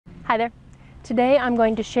Hi there. Today I'm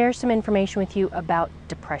going to share some information with you about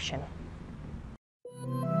depression.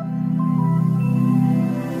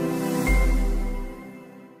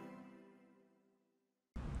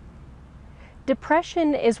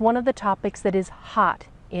 Depression is one of the topics that is hot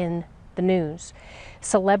in the news.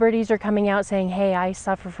 Celebrities are coming out saying, hey, I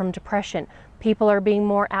suffer from depression. People are being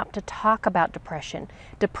more apt to talk about depression.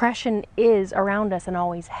 Depression is around us and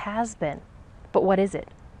always has been. But what is it?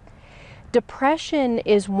 Depression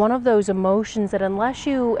is one of those emotions that unless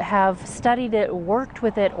you have studied it, worked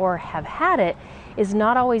with it, or have had it, is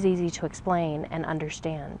not always easy to explain and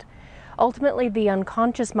understand. Ultimately, the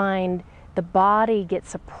unconscious mind, the body gets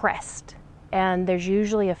suppressed, and there's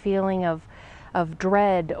usually a feeling of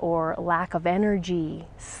dread or lack of energy,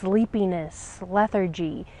 sleepiness,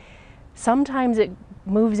 lethargy. Sometimes it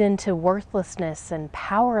moves into worthlessness and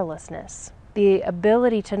powerlessness, the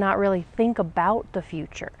ability to not really think about the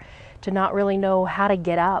future, to not really know how to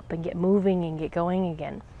get up and get moving and get going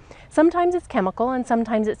again. Sometimes it's chemical and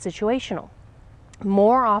sometimes it's situational.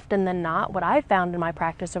 More often than not, what I've found in my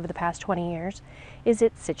practice over the past 20 years is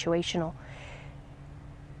it's situational.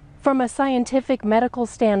 From a scientific medical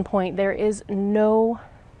standpoint, there is no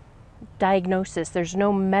diagnosis, there's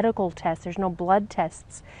no medical test, there's no blood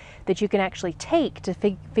tests that you can actually take to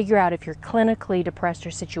figure out if you're clinically depressed or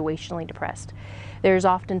situationally depressed. There's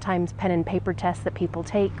oftentimes pen and paper tests that people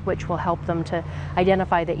take which will help them to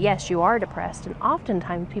identify that yes, you are depressed, and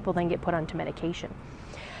oftentimes people then get put onto medication.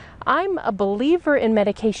 I'm a believer in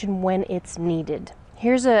medication when it's needed.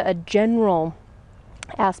 Here's a general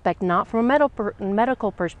aspect, not from a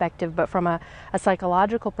medical perspective, but from a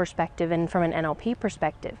psychological perspective and from an NLP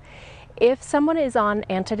perspective. If someone is on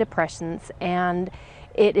antidepressants and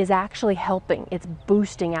it is actually helping, it's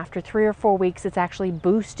boosting after 3 or 4 weeks, it's actually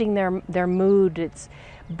boosting their mood, it's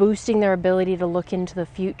boosting their ability to look into the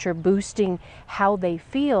future, boosting how they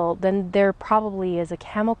feel, then there probably is a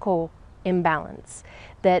chemical imbalance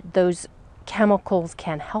that those chemicals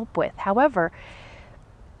can help with. However,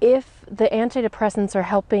 if the antidepressants are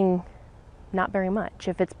helping not very much,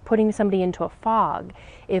 if it's putting somebody into a fog,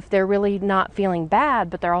 if they're really not feeling bad,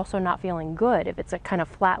 but they're also not feeling good, if it's a kind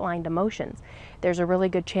of flatlined emotions, there's a really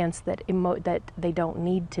good chance that that they don't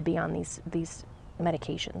need to be on these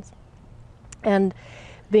medications. And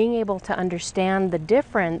being able to understand the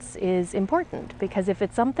difference is important, because if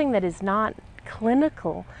it's something that is not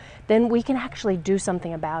clinical, then we can actually do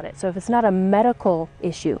something about it. So if it's not a medical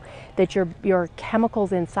issue, that your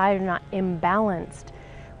chemicals inside are not imbalanced,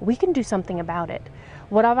 we can do something about it.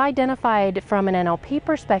 What I've identified from an NLP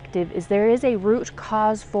perspective is there is a root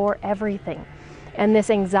cause for everything. And this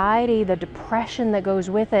anxiety, the depression that goes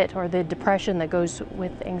with it, or the depression that goes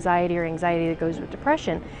with anxiety, or anxiety that goes with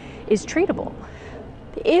depression, is treatable.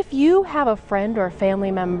 If you have a friend or a family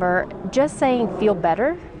member, just saying feel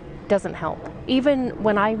better doesn't help. Even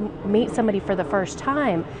when I meet somebody for the first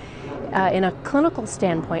time, in a clinical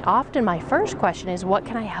standpoint, often my first question is, what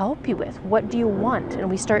can I help you with? What do you want? And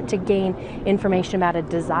we start to gain information about a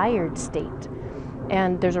desired state.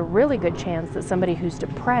 And there's a really good chance that somebody who's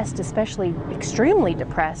depressed, especially extremely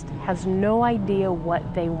depressed, has no idea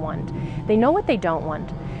what they want. They know what they don't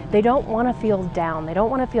want. They don't want to feel down. They don't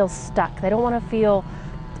want to feel stuck. They don't want to feel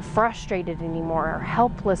frustrated anymore, or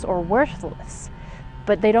helpless, or worthless.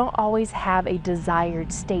 But they don't always have a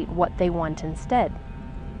desired state, what they want instead.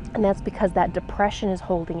 And that's because that depression is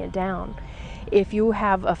holding it down. If you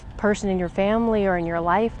have a person in your family or in your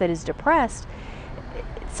life that is depressed,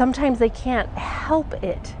 sometimes they can't help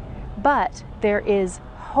it, but there is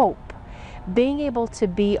hope. Being able to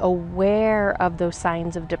be aware of those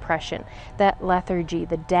signs of depression, that lethargy,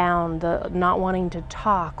 the down, the not wanting to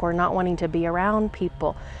talk or not wanting to be around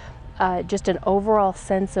people, just an overall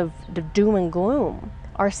sense of doom and gloom,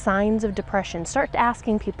 are signs of depression. Start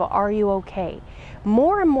asking people, are you okay?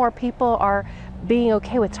 More and more people are being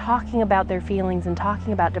okay with talking about their feelings and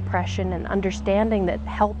talking about depression, and understanding that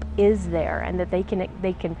help is there and that they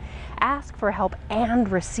can ask for help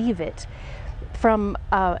and receive it. From,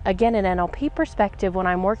 again, an NLP perspective, when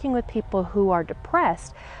I'm working with people who are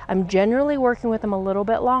depressed, I'm generally working with them a little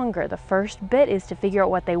bit longer. The first bit is to figure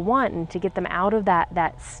out what they want and to get them out of that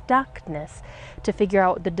stuckness, to figure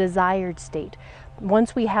out the desired state.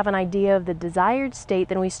 Once we have an idea of the desired state,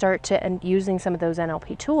 then we start to, and using some of those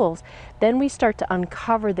NLP tools, then we start to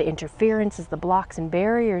uncover the interferences, the blocks and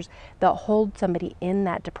barriers that hold somebody in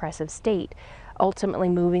that depressive state, ultimately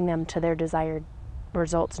moving them to their desired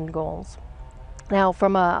results and goals. Now,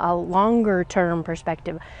 from a longer term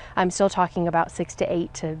perspective, I'm still talking about 6 to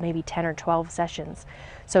 8 to maybe 10 or 12 sessions.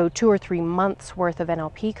 So 2 or 3 months worth of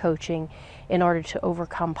NLP coaching in order to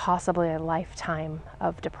overcome possibly a lifetime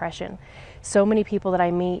of depression. So many people that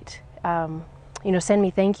I meet, send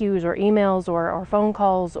me thank yous or emails or phone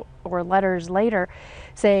calls or letters later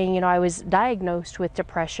saying, I was diagnosed with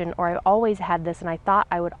depression, or I always had this and I thought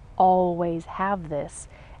I would always have this,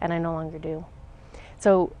 and I no longer do.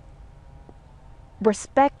 So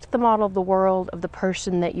respect the model of the world of the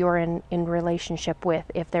person that you're in relationship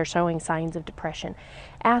with if they're showing signs of depression.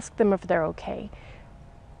 Ask them if they're okay.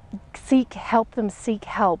 Help them seek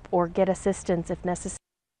help or get assistance if necessary.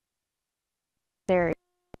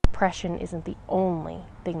 Depression isn't the only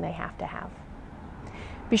thing they have to have.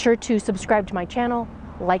 Be sure to subscribe to my channel,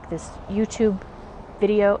 like this YouTube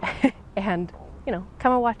video, and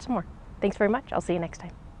come and watch some more. Thanks very much. I'll see you next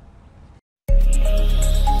time.